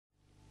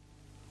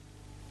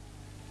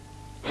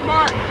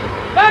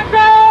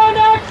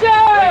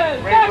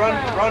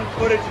run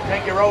footage and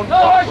take your own... No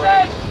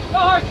horses! No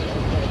horses!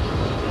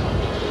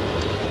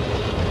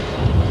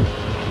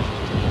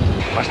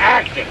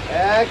 Action!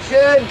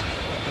 Action!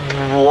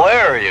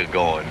 Where are you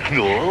going?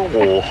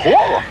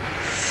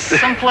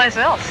 Someplace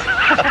else.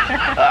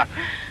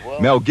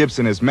 Mel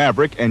Gibson as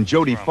Maverick and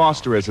Jodie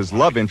Foster as his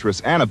love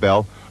interest,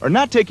 Annabelle, are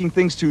not taking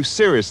things too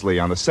seriously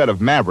on the set of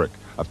Maverick,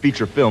 a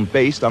feature film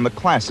based on the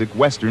classic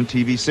Western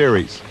TV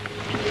series.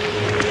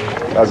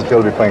 How's it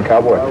feel to be playing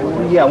cowboy?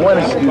 Yeah, why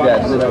don't you do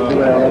that?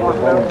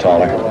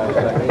 Taller,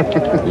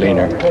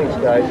 leaner,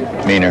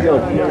 meaner.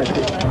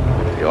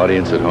 The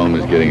audience at home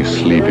is getting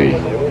sleepy.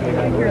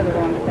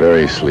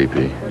 Very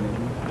sleepy.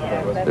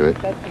 Do it.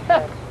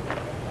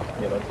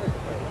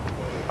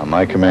 On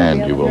my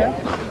command, you will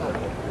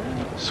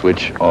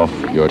switch off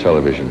your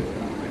television.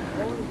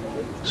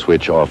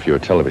 Switch off your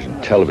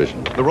television.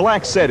 Television. The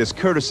relaxed set is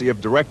courtesy of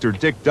director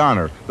Dick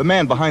Donner, the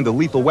man behind the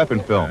Lethal Weapon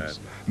films.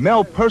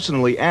 Mel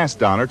personally asked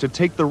Donner to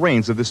take the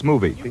reins of this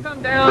movie.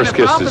 First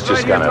kiss is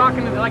just kind of...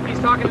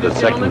 But the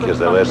second kiss,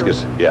 that last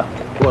kiss, yeah.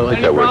 Well, I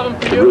like that word.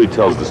 It really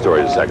tells the story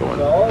of the second one.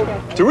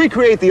 To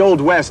recreate the Old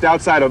West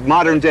outside of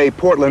modern-day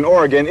Portland,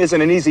 Oregon isn't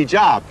an easy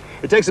job.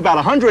 It takes about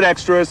 100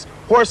 extras,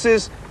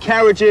 horses,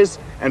 carriages,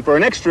 and for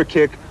an extra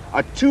kick,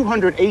 a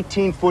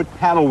 218-foot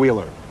paddle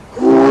wheeler.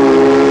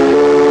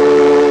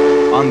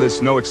 On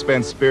this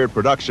no-expense-spared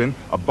production,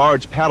 a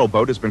barge paddle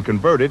boat has been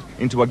converted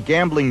into a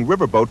gambling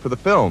riverboat for the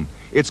film.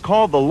 It's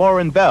called the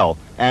Lauren Bell,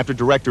 after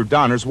director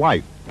Donner's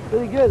wife.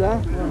 Pretty good,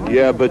 huh?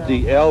 Yeah, but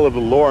the L of the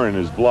Lauren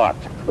is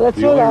blocked. Well,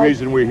 the only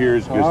reason we're here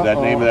is because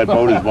that name of that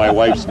boat is my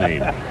wife's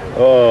name.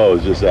 Oh,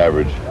 it's just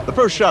average. The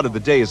first shot of the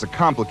day is a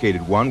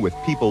complicated one, with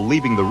people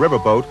leaving the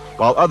riverboat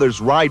while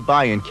others ride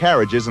by in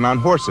carriages and on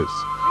horses.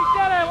 We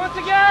did it once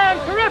again!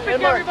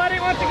 Terrific, everybody,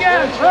 once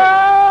again!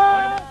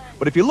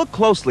 But if you look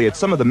closely at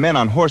some of the men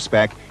on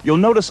horseback, you'll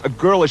notice a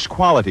girlish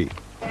quality.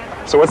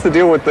 So what's the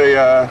deal with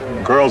the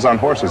girls on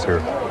horses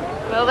here?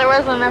 Well, there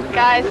wasn't enough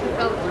guys to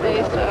fill the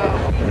space,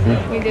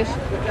 so we just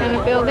kind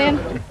of filled in.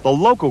 The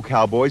local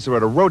cowboys are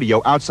at a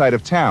rodeo outside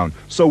of town,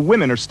 so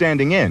women are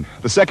standing in.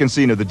 The second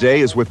scene of the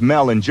day is with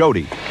Mel and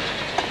Jodie.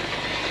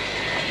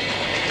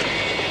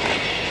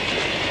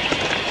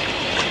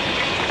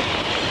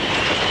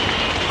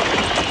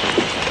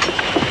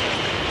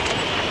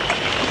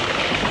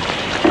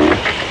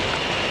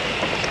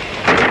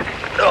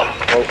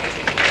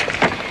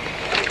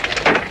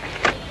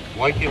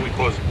 Why can't we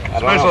close it?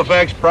 Special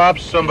effects,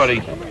 props, somebody.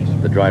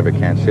 The driver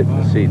can't sit in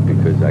the seat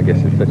because I guess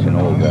it's such an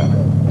old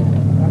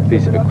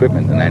piece of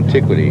equipment, an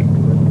antiquity,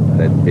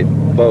 that it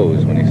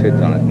bows when he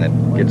sits on it, and that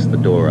gets the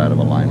door out of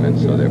alignment,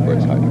 so therefore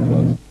it's hard to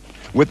close.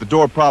 With the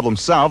door problem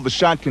solved, the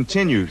shot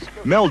continues.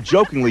 Mel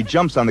jokingly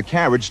jumps on the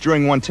carriage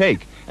during one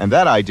take, and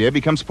that idea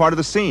becomes part of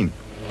the scene.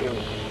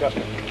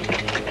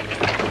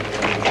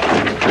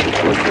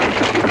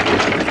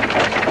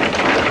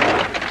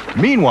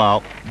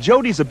 Meanwhile,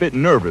 Jodie's a bit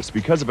nervous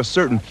because of a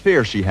certain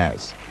fear she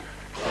has.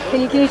 Can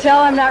you tell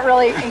I'm not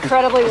really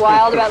incredibly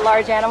wild about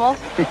large animals?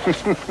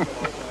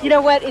 You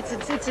know what?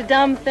 It's a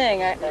dumb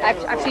thing.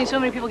 I've seen so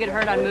many people get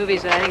hurt on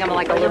movies that I think I'm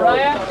like a little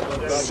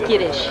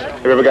skittish.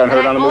 Have you ever gotten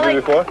hurt on a movie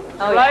before?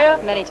 Oh, yeah,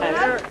 many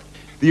times.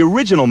 The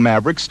original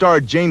Maverick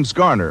starred James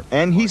Garner,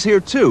 and he's here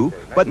too,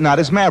 but not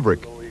as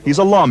Maverick. He's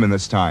a lawman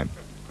this time.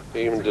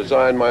 Even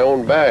designed my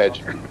own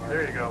badge.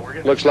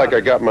 Looks like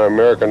I got my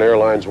American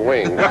Airlines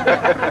wing.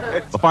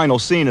 The final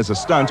scene is a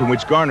stunt in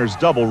which Garner's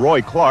double,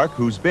 Roy Clark,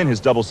 who's been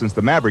his double since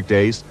the Maverick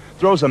days,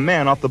 throws a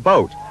man off the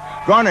boat.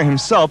 Garner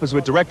himself is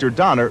with director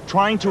Donner,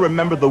 trying to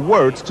remember the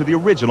words to the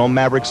original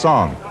Maverick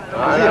song.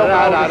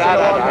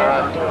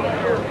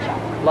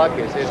 Luck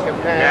is his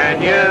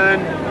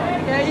companion.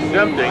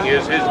 Something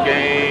is his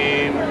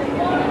game.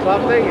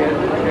 Something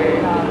is his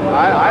game.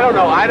 I don't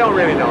know. I don't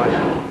really know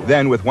it.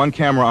 Then, with one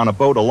camera on a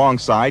boat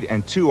alongside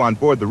and two on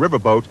board the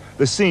riverboat,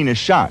 the scene is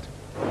shot.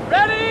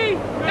 Ready?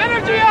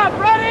 Energy up!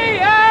 Ready?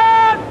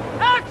 And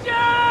action!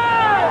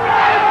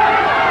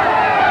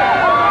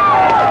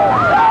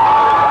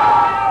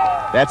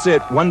 That's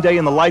it, one day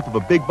in the life of a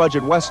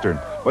big-budget Western.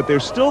 But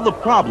there's still the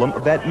problem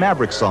of that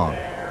Maverick song.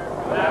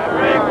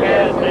 Maverick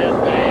is his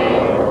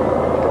name.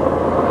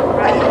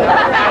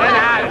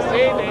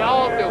 See, they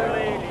all do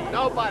it.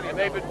 Nobody.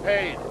 They've been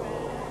paid.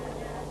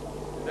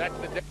 That's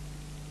the difference.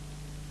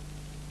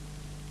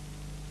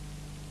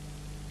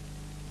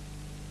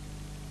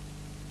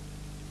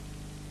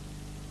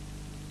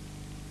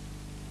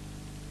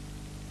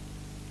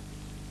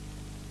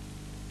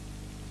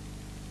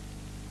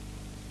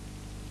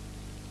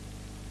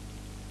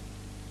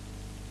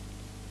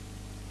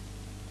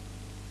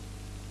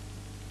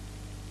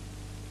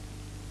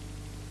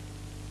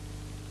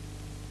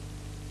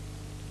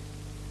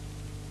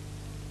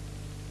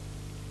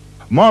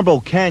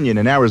 Marble Canyon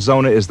in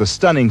Arizona is the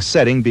stunning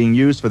setting being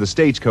used for the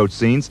stagecoach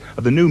scenes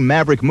of the new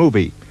Maverick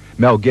movie.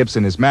 Mel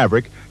Gibson is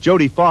Maverick,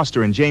 Jodie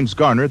Foster and James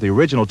Garner, the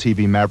original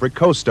TV Maverick,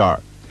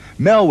 co-star.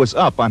 Mel was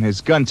up on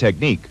his gun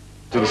technique.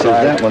 There's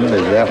that one, and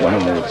there's that one,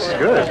 and there's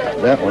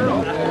that one,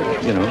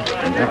 you know,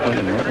 and that one,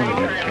 and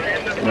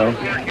that one. You know,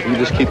 you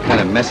just keep kind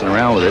of messing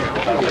around with it.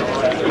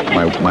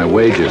 My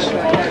wages.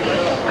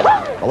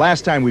 The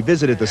last time we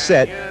visited the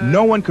set,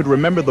 no one could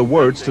remember the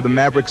words to the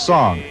Maverick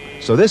song.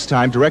 So this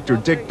time, director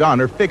Dick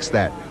Donner fixed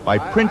that by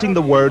printing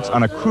the words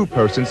on a crew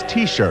person's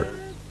T-shirt.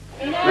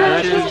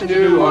 Matches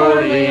New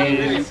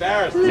Orleans,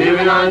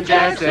 living on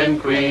Jacks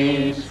and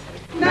Queens.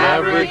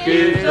 Maverick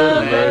is the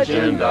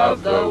legend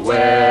of the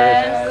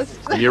West.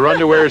 Your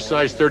underwear is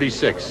size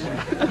 36.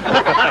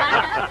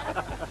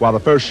 While the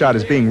first shot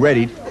is being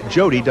readied,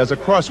 Jody does a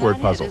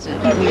crossword puzzle.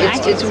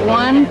 It's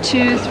 1,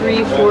 2,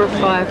 3, 4,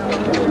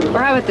 5. Or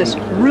how about this?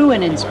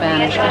 Ruin in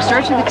Spanish. It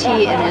starts with a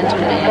T and ends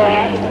with an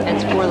N. And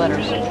it's 4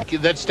 letters.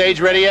 That stage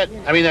ready yet?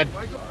 I mean,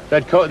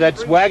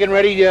 that's wagon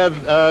ready,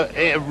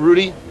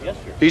 Rudy? Yes,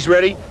 sir. He's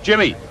ready?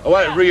 Jimmy,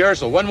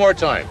 rehearsal, one more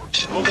time.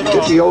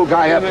 Get the old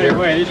guy up here.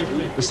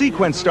 The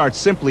sequence starts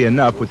simply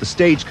enough with the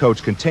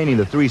stagecoach containing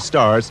the 3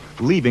 stars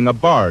leaving a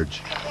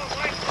barge.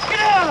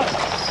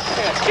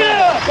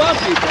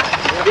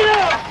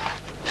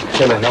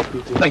 Can I help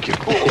you? Thank you.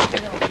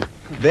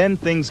 Then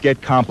things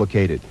get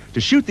complicated.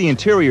 To shoot the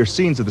interior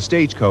scenes of the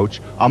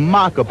stagecoach, a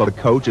mock-up of the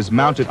coach is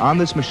mounted on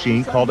this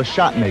machine called a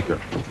shot maker.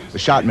 The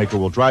shot maker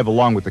will drive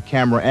along with the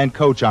camera and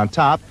coach on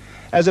top,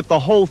 as if the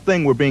whole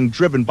thing were being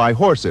driven by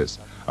horses,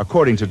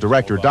 according to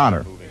director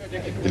Donner.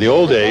 In the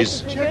old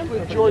days,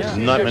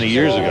 not many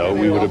years ago,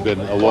 we would have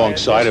been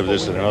alongside of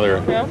this in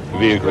another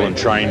vehicle and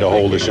trying to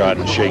hold a shot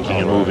and shaking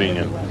and moving,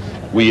 and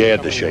we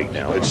add the shake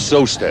now. It's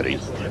so steady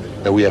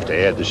that we have to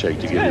add the shake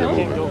to give you the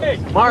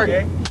movement. Mark.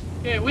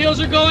 Okay, wheels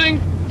are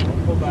going.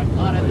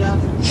 Start your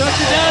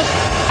desk.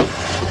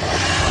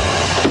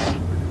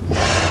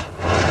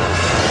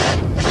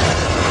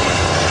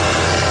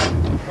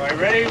 All right,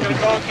 ready? We're gonna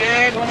go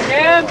again. Going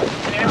again.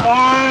 Stand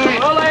by.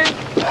 Rolling.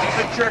 Keep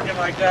it jerking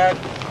like that.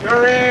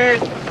 You're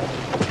in.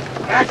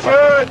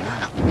 Action.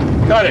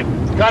 Cut it.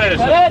 Cut it.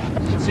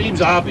 Cut it. It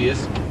seems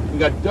obvious. We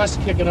got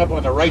dust kicking up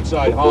on the right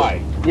side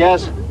high,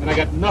 Yes? and I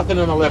got nothing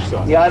on the left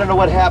side. Yeah, I don't know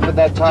what happened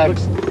that time.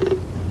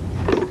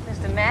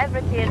 Mr.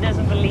 Maverick here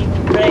doesn't believe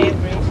in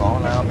bravery. Oh,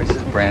 now,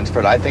 Mrs.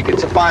 Bransford, I think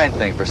it's a fine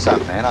thing for some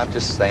men. I'm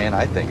just saying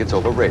I think it's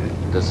overrated.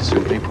 It doesn't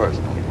suit me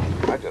personally.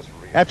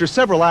 After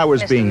several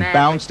hours being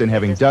bounced and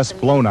having dust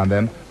blown on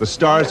them, the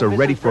stars are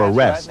ready for a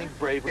rest.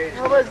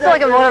 It's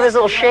like one of his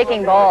little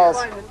shaking balls.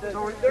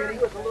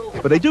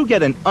 But they do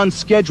get an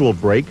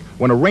unscheduled break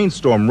when a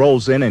rainstorm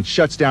rolls in and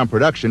shuts down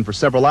production for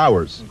several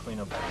hours.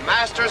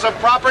 Masters of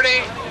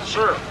property,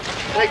 sir.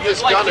 Take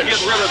this gun and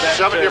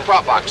shove it in your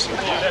prop box.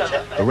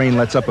 The rain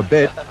lets up a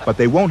bit, but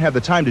they won't have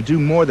the time to do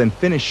more than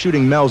finish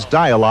shooting Mel's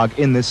dialogue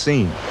in this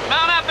scene.